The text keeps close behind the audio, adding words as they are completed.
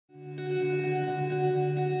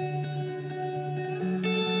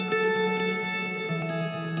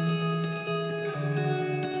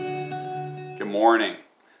morning.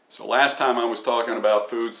 So last time I was talking about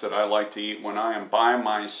foods that I like to eat when I am by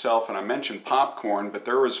myself, and I mentioned popcorn, but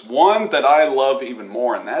there is one that I love even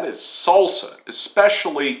more, and that is salsa,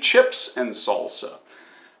 especially chips and salsa.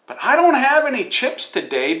 But I don't have any chips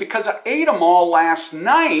today because I ate them all last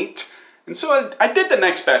night, and so I did the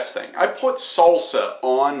next best thing. I put salsa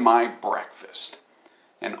on my breakfast.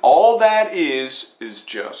 And all that is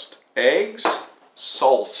just eggs,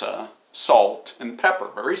 salsa, salt, and pepper.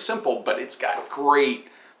 Very simple, but it's got great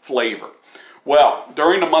flavor. Well,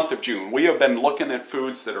 during the month of June, we have been looking at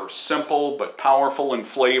foods that are simple but powerful in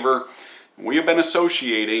flavor. We have been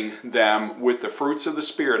associating them with the fruits of the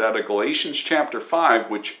Spirit out of Galatians chapter 5,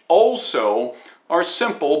 which also are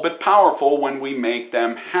simple but powerful when we make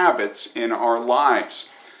them habits in our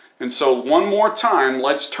lives. And so one more time,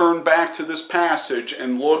 let's turn back to this passage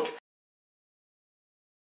and look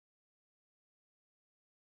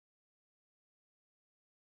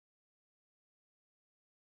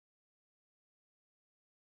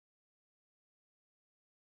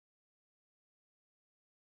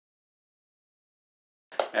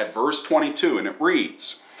at verse 22, and it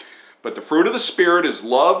reads, "But the fruit of the Spirit is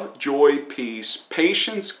love, joy, peace,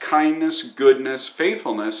 patience, kindness, goodness,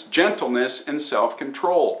 faithfulness, gentleness, and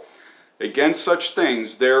self-control. Against such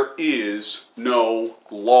things there is no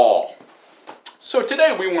law." So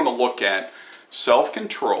today we want to look at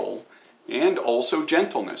self-control and also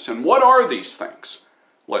gentleness. And what are these things?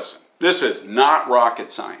 Listen, this is not rocket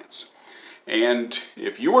science. And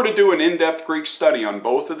if you were to do an in-depth Greek study on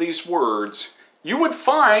both of these words, you would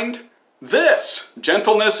find this.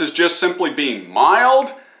 Gentleness is just simply being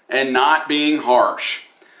mild and not being harsh.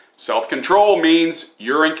 Self-control means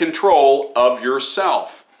you're in control of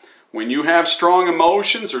yourself. When you have strong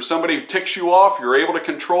emotions or somebody ticks you off, you're able to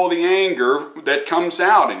control the anger that comes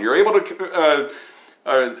out, and you're able to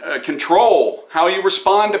control how you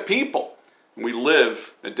respond to people. We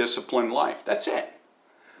live a disciplined life. That's it.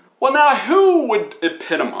 Well, now, who would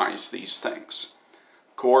epitomize these things?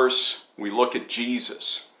 Of course, we look at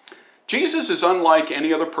Jesus. Jesus is unlike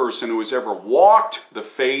any other person who has ever walked the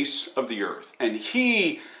face of the earth. And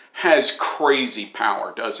he has crazy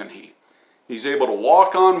power, doesn't he? He's able to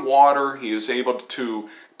walk on water. He is able to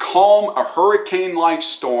calm a hurricane-like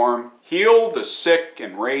storm, heal the sick,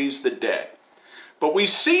 and raise the dead. But we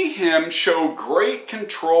see him show great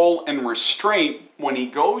control and restraint when he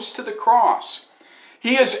goes to the cross.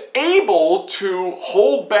 He is able to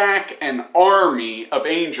hold back an army of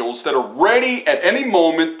angels that are ready at any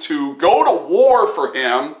moment to go to war for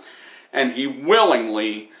him, and he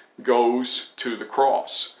willingly goes to the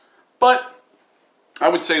cross. But I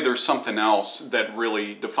would say there's something else that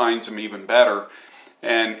really defines him even better,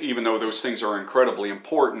 and even though those things are incredibly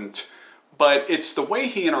important, but it's the way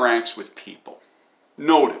he interacts with people.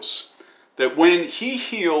 Notice that when he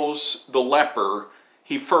heals the leper,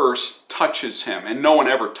 he first touches him, and no one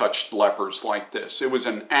ever touched lepers like this. It was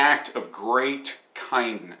an act of great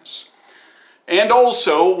kindness. And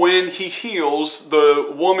also, when he heals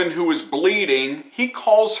the woman who is bleeding, he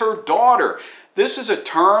calls her daughter. This is a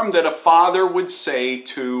term that a father would say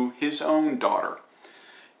to his own daughter.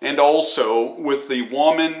 And also, with the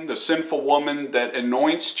woman, the sinful woman that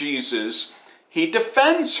anoints Jesus, he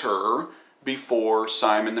defends her before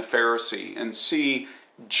Simon the Pharisee. And see,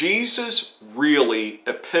 Jesus really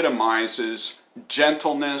epitomizes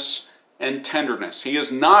gentleness and tenderness. He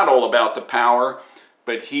is not all about the power,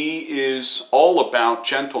 but he is all about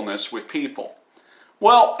gentleness with people.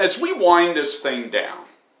 Well, as we wind this thing down,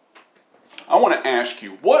 I want to ask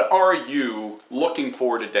you, what are you looking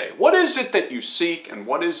for today? What is it that you seek, and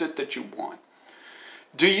what is it that you want?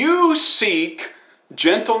 Do you seek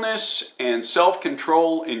gentleness and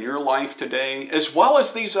self-control in your life today, as well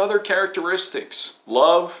as these other characteristics?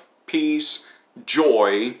 Love, peace,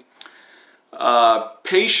 joy,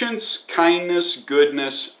 patience, kindness,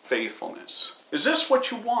 goodness, faithfulness. Is this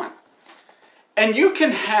what you want? And you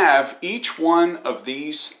can have each one of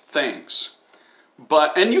these things,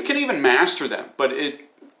 and you can even master them, but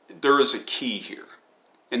there is a key here.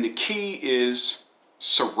 And the key is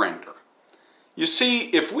surrender. You see,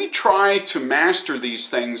 if we try to master these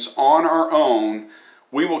things on our own,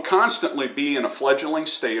 we will constantly be in a fledgling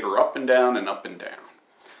state, or up and down and up and down.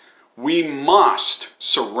 We must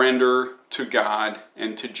surrender to God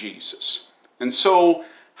and to Jesus. And so,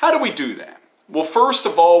 how do we do that? Well, first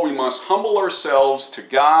of all, we must humble ourselves to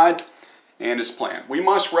God and His plan. We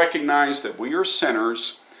must recognize that we are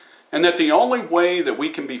sinners, and that the only way that we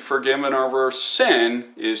can be forgiven of our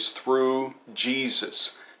sin is through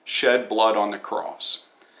Jesus' shed blood on the cross.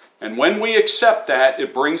 And when we accept that,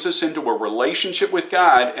 it brings us into a relationship with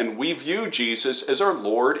God, and we view Jesus as our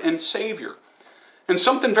Lord and Savior. And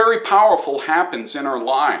something very powerful happens in our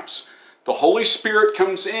lives. The Holy Spirit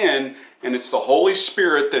comes in, and it's the Holy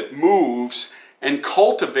Spirit that moves and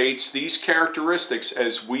cultivates these characteristics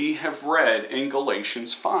as we have read in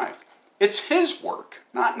Galatians 5. It's His work,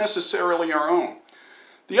 not necessarily our own.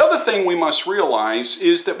 The other thing we must realize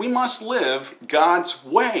is that we must live God's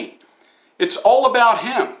way. It's all about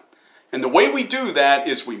Him. And the way we do that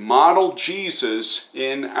is we model Jesus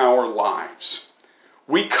in our lives.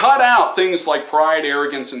 We cut out things like pride,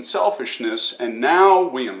 arrogance, and selfishness, and now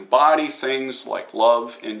we embody things like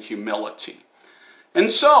love and humility.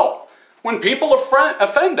 And so, when people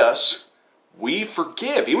offend us, we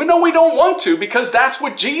forgive, even though we don't want to, because that's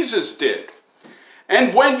what Jesus did.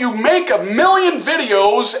 And when you make a million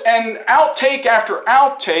videos and outtake after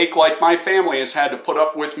outtake, like my family has had to put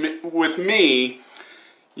up with me,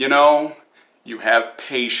 you know, you have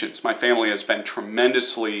patience. My family has been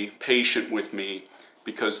tremendously patient with me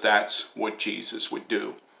because that's what Jesus would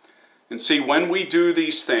do. And see, when we do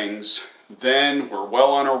these things, then we're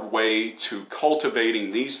well on our way to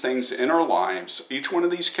cultivating these things in our lives, each one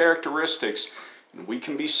of these characteristics, and we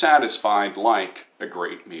can be satisfied like a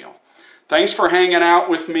great meal. Thanks for hanging out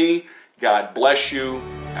with me. God bless you.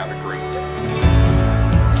 Have a great day.